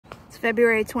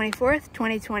February 24th,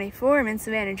 2024. I'm in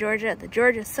Savannah, Georgia at the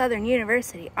Georgia Southern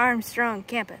University Armstrong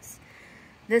campus.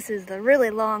 This is the really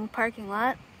long parking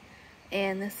lot,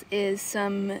 and this is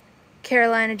some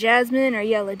Carolina Jasmine or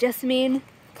yellow Jasmine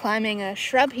climbing a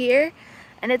shrub here,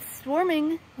 and it's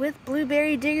swarming with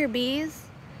blueberry digger bees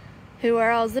who are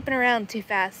all zipping around too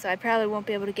fast, so I probably won't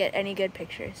be able to get any good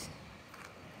pictures.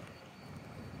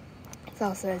 It's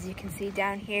also, as you can see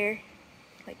down here,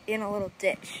 like in a little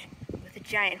ditch with a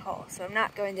giant hole, so I'm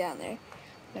not going down there,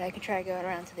 but I can try going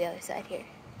around to the other side here.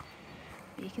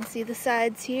 You can see the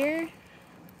sides here.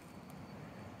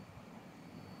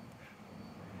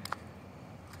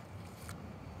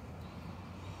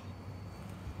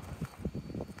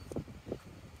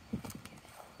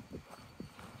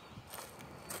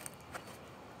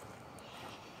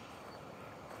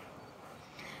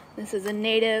 This is a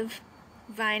native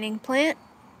vining plant.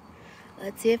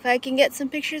 Let's see if I can get some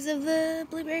pictures of the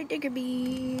blueberry digger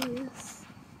bees.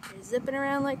 They're zipping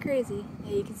around like crazy.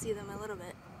 Yeah, you can see them a little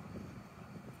bit.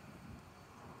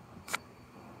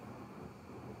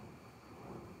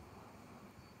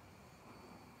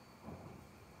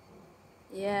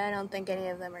 Yeah, I don't think any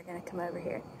of them are gonna come over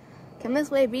here. Come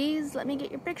this way, bees. Let me get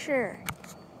your picture.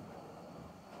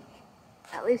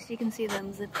 At least you can see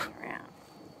them zipping around.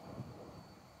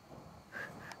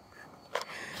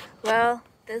 Well,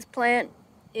 this plant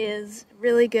is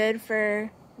really good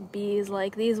for bees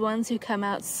like these ones who come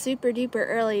out super duper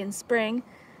early in spring,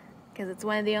 because it's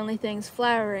one of the only things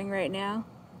flowering right now,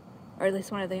 or at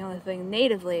least one of the only things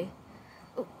natively.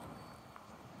 Ooh.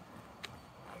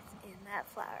 It's in that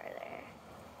flower there.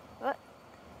 What?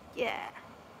 Yeah.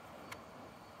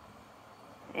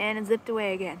 And it zipped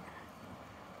away again.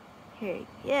 Here,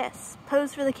 yes,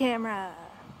 pose for the camera.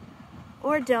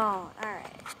 Or don't,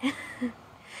 alright.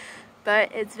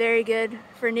 But it's very good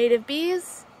for native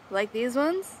bees, like these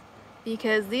ones,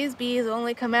 because these bees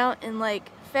only come out in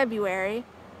like February,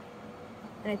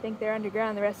 and I think they're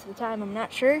underground the rest of the time, I'm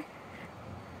not sure.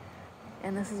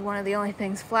 And this is one of the only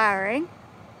things flowering,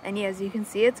 and yeah, as you can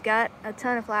see, it's got a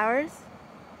ton of flowers.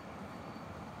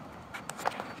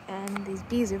 And these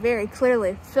bees are very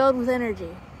clearly filled with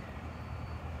energy.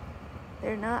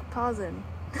 They're not pausing.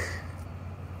 Let's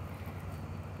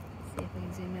see if we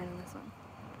can zoom in on this one.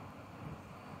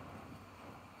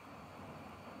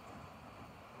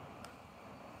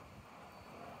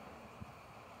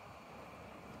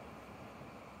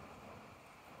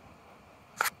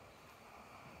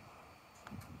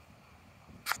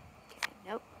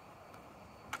 Nope.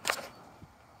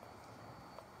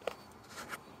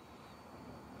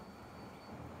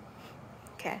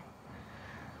 Okay.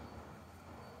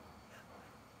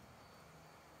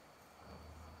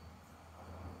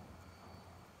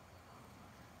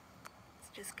 It's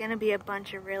just gonna be a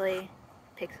bunch of really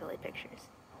pixely pictures.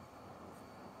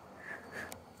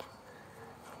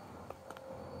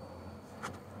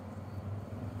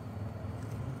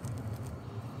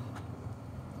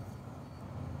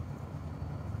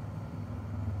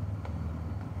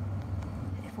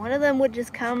 One of them would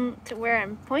just come to where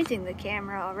I'm pointing the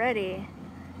camera already.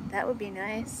 That would be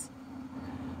nice.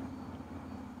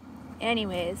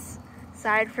 Anyways,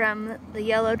 aside from the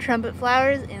yellow trumpet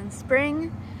flowers in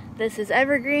spring, this is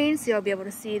evergreen, so you'll be able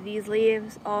to see these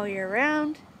leaves all year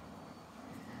round.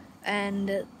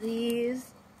 And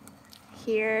these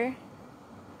here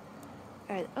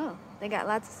are, oh, they got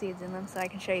lots of seeds in them, so I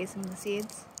can show you some of the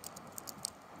seeds.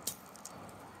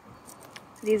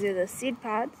 These are the seed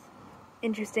pods.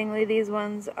 Interestingly, these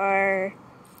ones are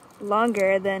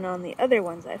longer than on the other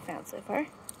ones I've found so far.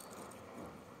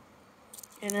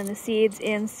 And then the seeds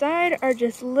inside are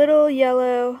just little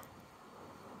yellow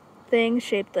things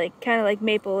shaped like, kind of like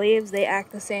maple leaves. They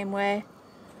act the same way.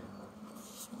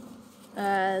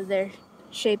 They're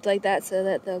shaped like that so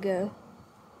that they'll go.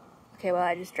 Okay, well,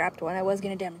 I just dropped one. I was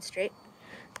going to demonstrate.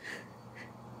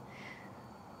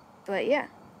 But yeah.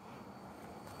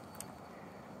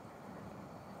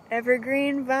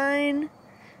 Evergreen vine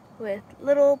with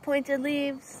little pointed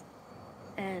leaves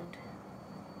and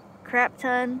crap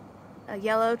ton of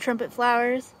yellow trumpet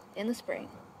flowers in the spring.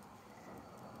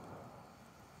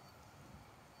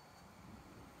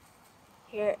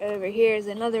 Here, over here is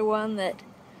another one that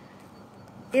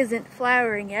isn't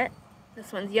flowering yet.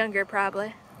 This one's younger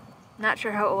probably. Not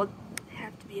sure how old they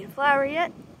have to be to flower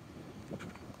yet.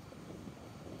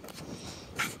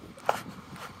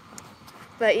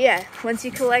 But yeah, once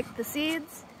you collect the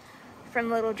seeds from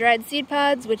little dried seed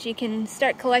pods, which you can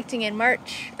start collecting in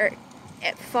March, or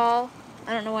at fall.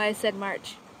 I don't know why I said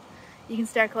March. You can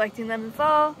start collecting them in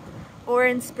fall or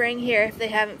in spring here if they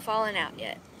haven't fallen out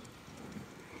yet.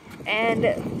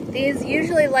 And These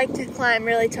usually like to climb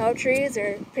really tall trees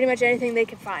or pretty much anything they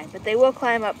can find, but they will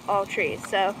climb up all trees.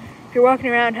 So if you're walking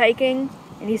around hiking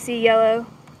and you see yellow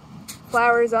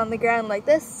flowers on the ground like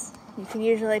this, you can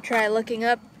usually try looking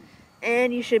up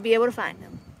and you should be able to find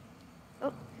them.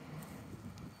 Oh.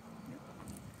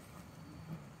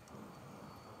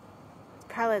 It's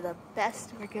probably the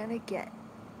best we're gonna get.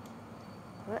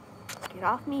 What? Get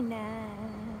off me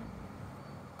now.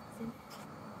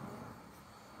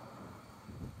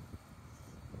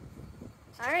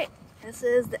 Alright, this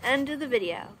is the end of the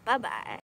video. Bye-bye.